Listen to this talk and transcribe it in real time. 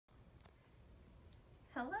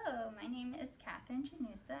my name is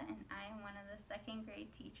Janusa, and I am one of the second grade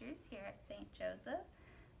teachers here at St. Joseph.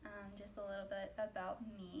 Just a little bit about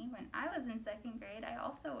me. When I was in second grade, I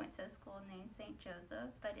also went to a school named St. Joseph,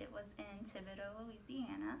 but it was in Thibodaux,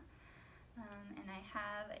 Louisiana. And I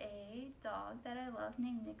have a dog that I love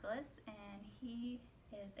named Nicholas, and he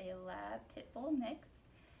is a lab pit bull mix.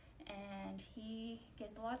 And he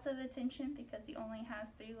gets lots of attention because he only has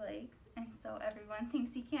 3 legs, and so everyone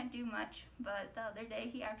thinks he can't do much, but the other day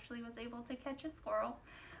he actually was able to catch a squirrel.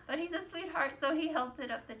 But he's a sweetheart, so he helped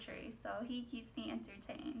it up the tree, so he keeps me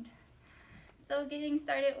entertained. So getting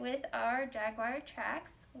started with our Jaguar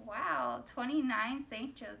tracks. Wow, 29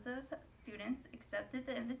 St. Joseph students accepted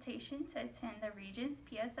the invitation to attend the Regents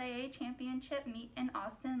PSIA Championship meet in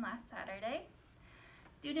Austin last Saturday.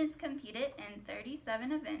 Students competed in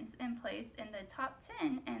 37 events and placed in the top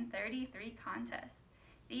 10 in 33 contests.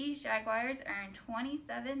 These Jaguars earned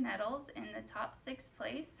 27 medals in the top 6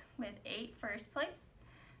 place, with 8 first place,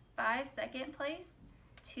 5 second place,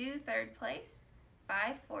 2 third place,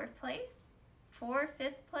 5 fourth place, 4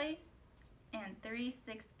 fifth place, and 3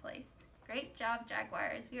 sixth place. Great job,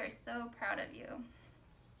 Jaguars. We are so proud of you.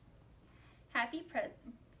 Happy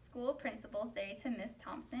School Principal's Day to Miss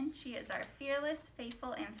Thompson. She is our fearless,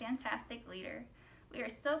 faithful, and fantastic leader. We are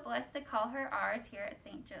so blessed to call her ours here at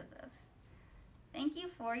St. Joseph. Thank you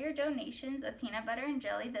for your donations of peanut butter and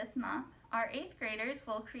jelly this month. Our 8th graders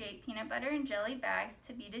will create peanut butter and jelly bags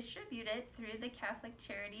to be distributed through the Catholic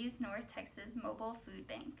Charities North Texas Mobile Food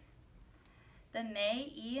Bank. The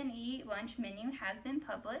May E&E lunch menu has been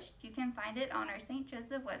published. You can find it on our St.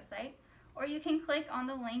 Joseph website, or you can click on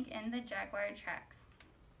the link in the Jaguar tracks.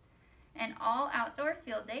 An all-outdoor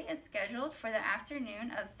field day is scheduled for the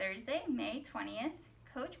afternoon of Thursday, May 20th.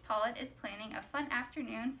 Coach Paulette is planning a fun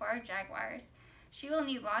afternoon for our Jaguars. She will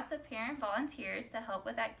need lots of parent volunteers to help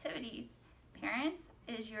with activities. Parents,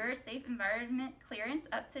 is your safe environment clearance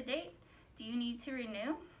up to date? Do you need to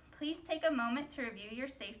renew? Please take a moment to review your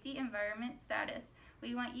safety environment status.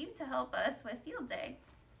 We want you to help us with field day.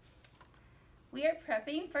 We are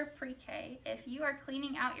prepping for pre-K. If you are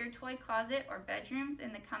cleaning out your toy closet or bedrooms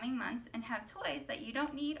in the coming months and have toys that you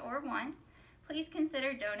don't need or want, please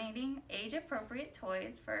consider donating age-appropriate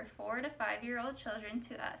toys for 4 to 5-year-old children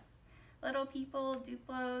to us. Little People,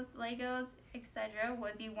 Duplos, Legos, etc.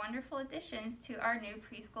 would be wonderful additions to our new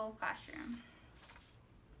preschool classroom.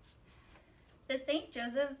 The St.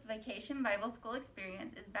 Joseph Vacation Bible School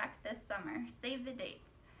Experience is back this summer. Save the dates.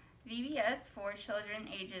 VBS for children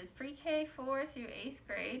ages pre-K 4 through 8th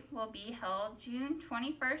grade will be held June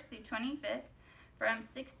 21st through 25th from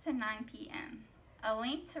 6 to 9 p.m. A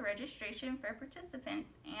link to registration for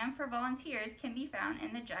participants and for volunteers can be found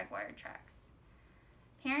in the Jaguar tracks.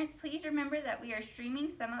 Parents, please remember that we are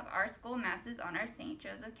streaming some of our school masses on our St.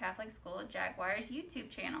 Joseph Catholic School Jaguars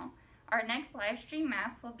YouTube channel. Our next live stream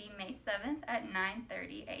mass will be May 7th at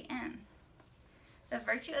 9:30 a.m. The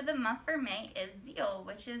virtue of the month for May is zeal,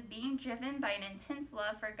 which is being driven by an intense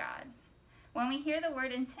love for God. When we hear the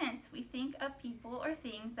word intense, we think of people or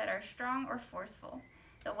things that are strong or forceful.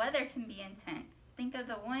 The weather can be intense. Think of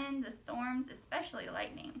the wind, the storms, especially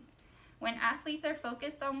lightning. When athletes are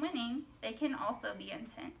focused on winning, they can also be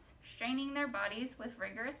intense, straining their bodies with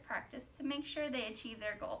rigorous practice to make sure they achieve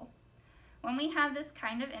their goal. When we have this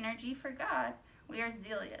kind of energy for God, we are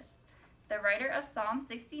zealous. The writer of Psalm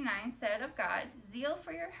 69 said of God, "Zeal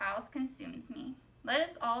for your house consumes me." Let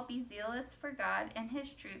us all be zealous for God and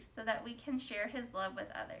His truth so that we can share His love with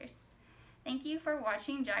others. Thank you for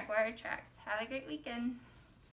watching Jaguar Tracks. Have a great weekend.